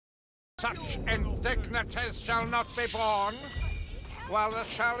Such indignities shall not be borne, while the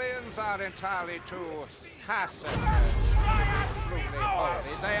Shallians are entirely too passive to be truly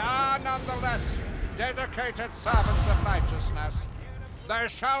holy. They are nonetheless dedicated servants of righteousness. They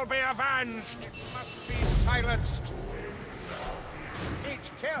shall be avenged. Must be silenced.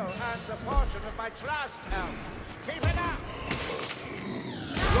 Each kill earns a portion of my trust, help. Keep it up!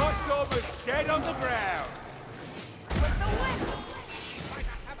 Your storm is dead on the ground. With the winds!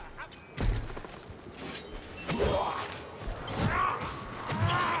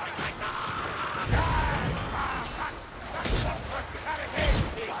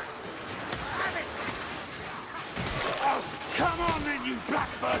 Oh, come on then, you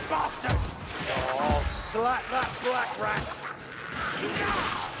blackbird bastard! Oh, slap that black rat!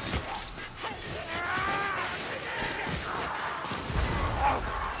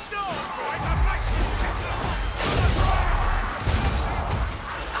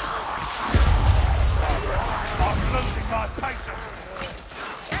 I'm losing my patience!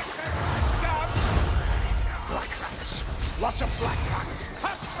 Black rats! Lots of black rats!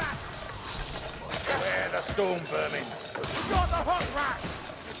 Hot rats! Where the storm vermin? Got the hot rat!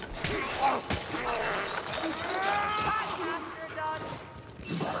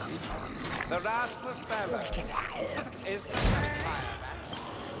 The rascal fellow is the vampire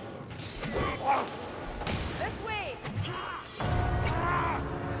rat. This way!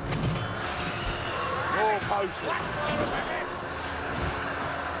 More potions!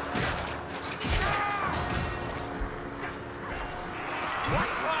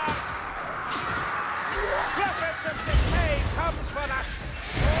 Prophets of Decay comes for us!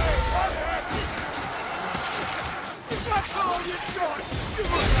 That's all you got!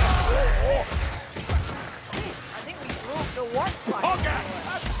 I think we broke the warp pipe. Hogger!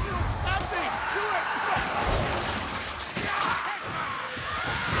 That's still standing! Do it!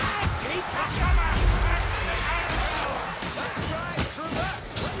 Keep the summer! That's right, through that!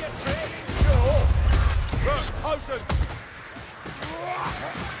 When you're training, sure! Look, potion!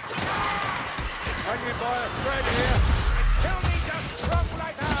 Can you buy a thread here? I still need your strong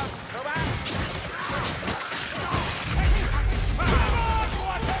right arm! Go back!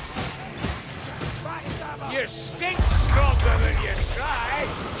 You stink stronger than you try!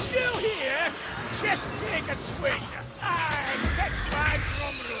 Still here? Just take a swing! Aye, catch my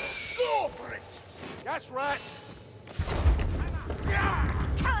drum roll! Go for it! That's right!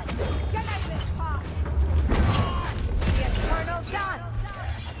 Cut! Get out of this path! The eternal dance!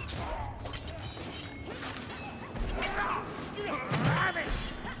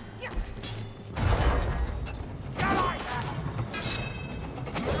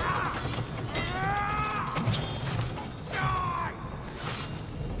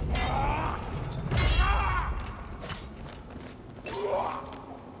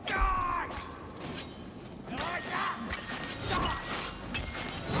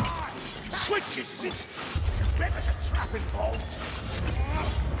 Switches, is it? You bet there's a trap involved.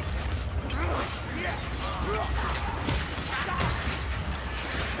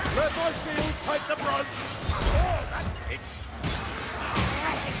 Let my shield take the brunt. Oh, that's it.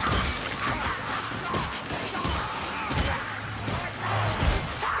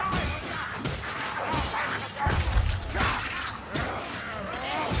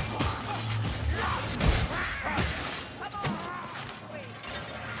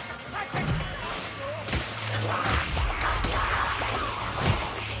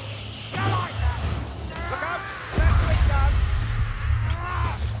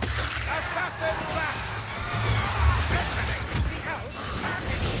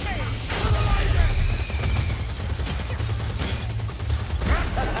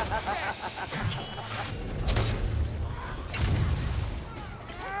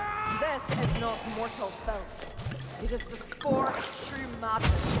 This is not mortal filth. It is the spore of true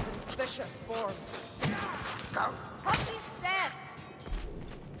madness in vicious forms. Go! Up these steps!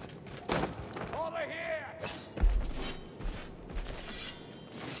 Over here!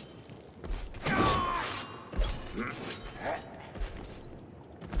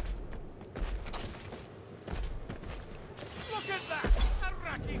 Look at that!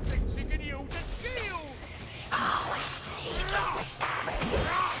 Araki thinks he can use a shield! Always need the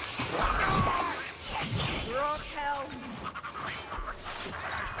Rock hell!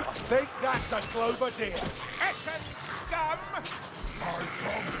 I think that's a Clover deer. Essen scum!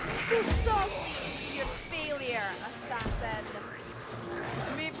 You saw your failure, assassin.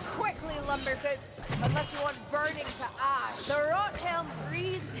 Move quickly, Lumberfoots, unless you want burning to ash. The Rothelm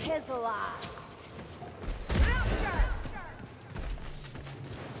breathes his last. Rapture!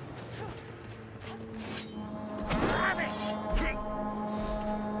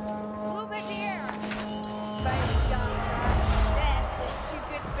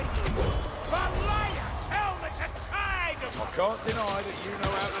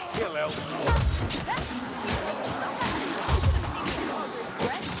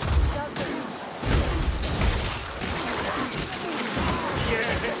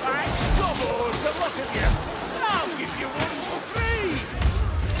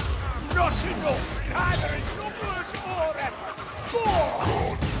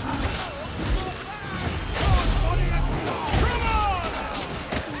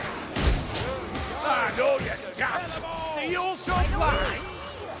 Ah, no, you can't. Do you also fly?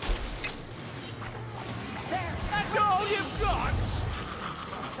 That's all you've got?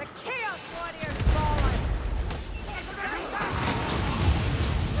 The Chaos Warrior's fallen!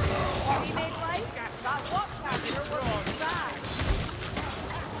 He made life? That watchtower wasn't bad.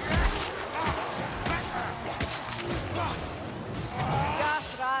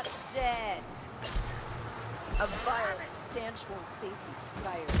 Gathrat's dead. A vile stench won't save you,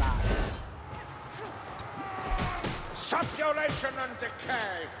 Squire Rats. Subjugation and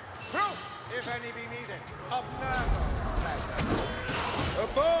decay. Proof, if any be needed, of Nurgle's pleasure.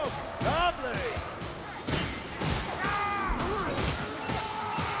 Above! Lovely!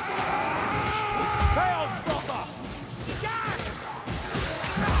 Chaos Dropper!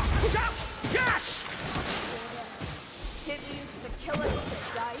 Gas! It used to kill us to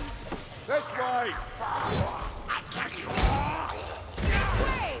dice. This way!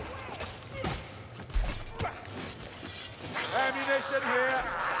 Wait! Ammunition here!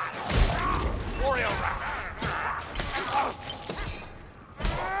 Warrior rats!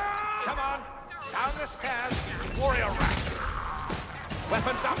 Come on! Down the stairs! Warrior rats!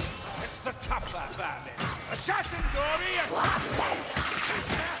 Weapons up! It's the tougher vermin! Assassin Dory!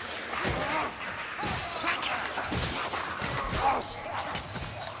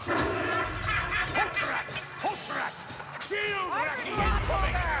 Hot rat! Shield wrecking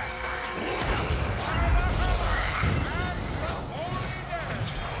incoming!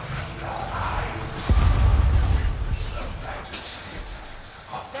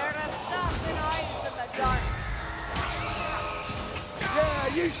 There are assassin eyes in the dark. Yeah,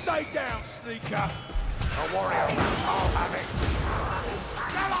 you stay down, sneaker! A warrior rat's all have it!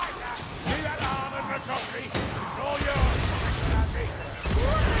 You like that? See that arm and recovery? It's all yours!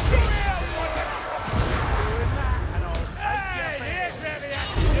 Come here, doing that, and I'll take your here's where the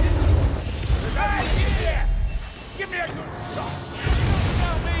action is! Hey, here! Give me a good shot!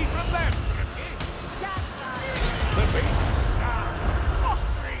 Tell me from them, the beast is down! Free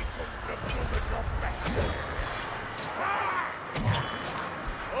from the drop back!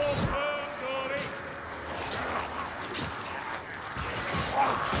 Open, Dory!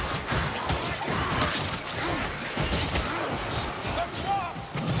 The dwarf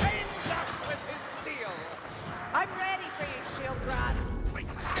aims us with his seal! I'm ready for you, shield rats.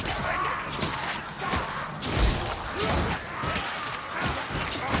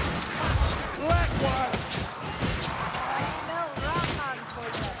 Black one! I smell Rahman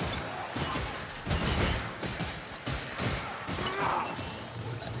poison.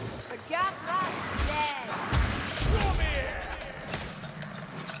 The gas rat's dead. Come here!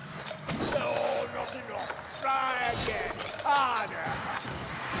 No, not enough. Try again. Harder.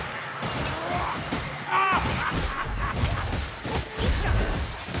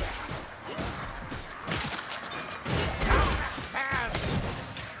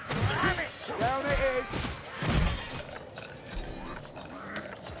 Down it is.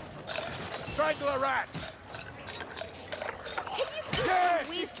 Strangle a rat. Yes,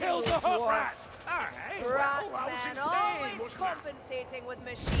 he kills a hot rat. Rat man always compensating with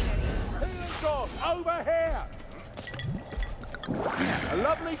machinery. Healing dog, over here. A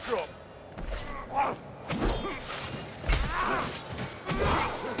lovely drop.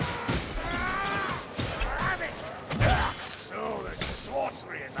 So there's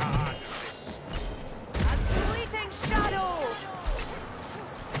sorcery in the heart of this. A fleeting shadow.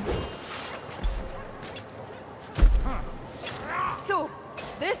 So,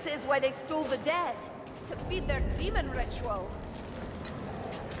 this is why they stole the dead. To feed their demon ritual.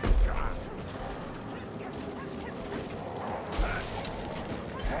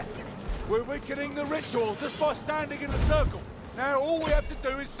 We're weakening the ritual just by standing in a circle. Now all we have to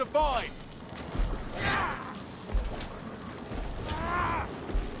do is survive.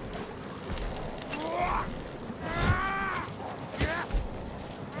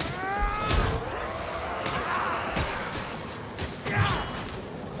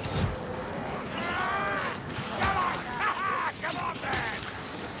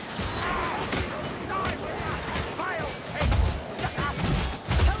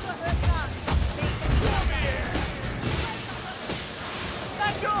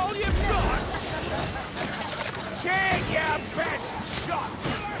 That's all you've got!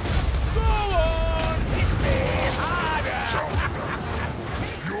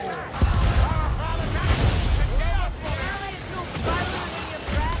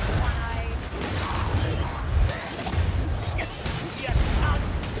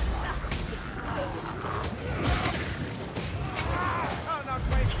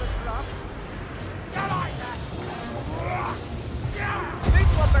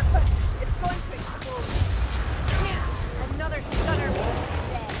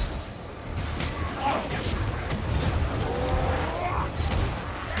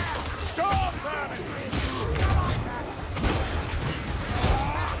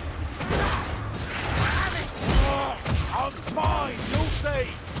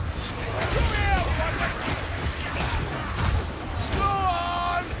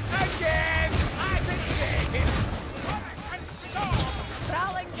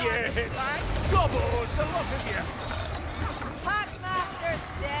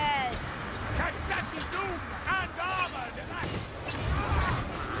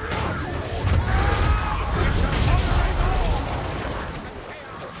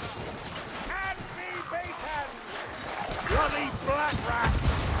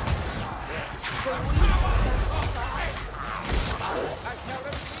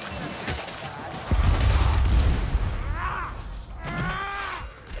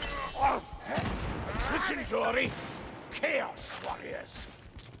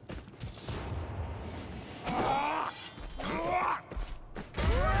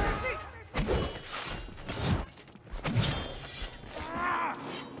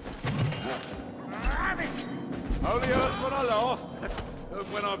 only hurts when I laugh.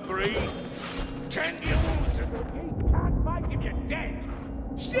 And when I breathe. Tend your wounds, you can't fight if you're dead.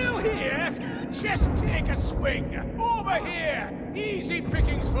 Still here? Just take a swing. Over here. Easy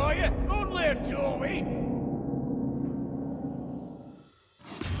pickings for you. Only a doorway.